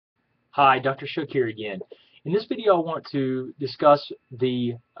Hi, Dr. Shook here again. In this video, I want to discuss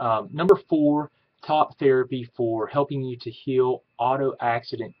the number 4 top therapy for helping you to heal auto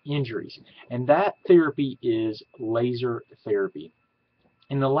accident injuries, and that therapy is laser therapy.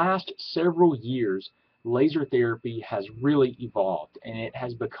 In the last several years, laser therapy has really evolved, and it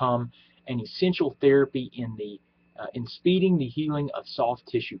has become an essential therapy in speeding the healing of soft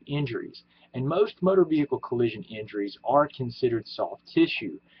tissue injuries. And most motor vehicle collision injuries are considered soft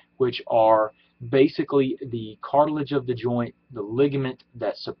tissue, which are basically the cartilage of the joint, the ligament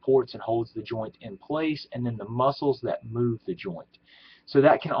that supports and holds the joint in place, and then the muscles that move the joint. So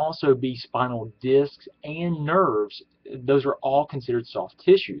that can also be spinal discs and nerves. Those are all considered soft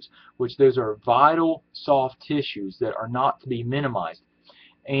tissues, which those are vital soft tissues that are not to be minimized.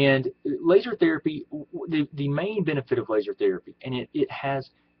 And laser therapy, the main benefit of laser therapy, and it has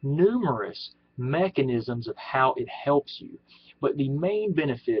numerous mechanisms of how it helps you, but the main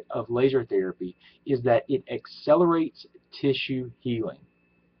benefit of laser therapy is that it accelerates tissue healing.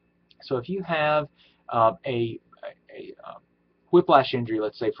 So if you have a whiplash injury,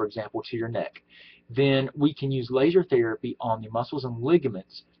 let's say, for example, to your neck, then we can use laser therapy on the muscles and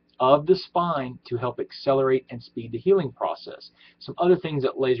ligaments of the spine to help accelerate and speed the healing process. Some other things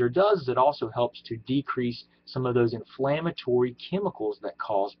that laser does is it also helps to decrease some of those inflammatory chemicals that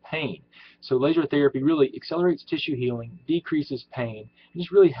cause pain. So laser therapy really accelerates tissue healing, decreases pain, and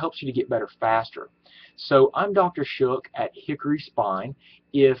just really helps you to get better faster. So I'm Dr. Shook at Hickory Spine.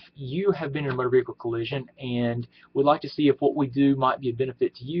 If you have been in a motor vehicle collision and would like to see if what we do might be a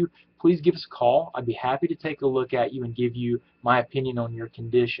benefit to you, please give us a call. I'd be happy to take a look at you and give you my opinion on your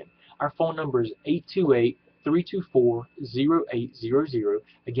condition. Our phone number is 828-324-0800.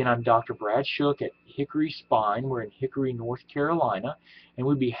 Again, I'm Dr. Brad Shook at Hickory Spine. We're in Hickory, North Carolina, and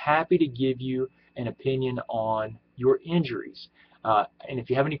we'd be happy to give you an opinion on your injuries. And if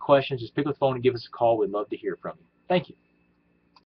you have any questions, just pick up the phone and give us a call. We'd love to hear from you. Thank you.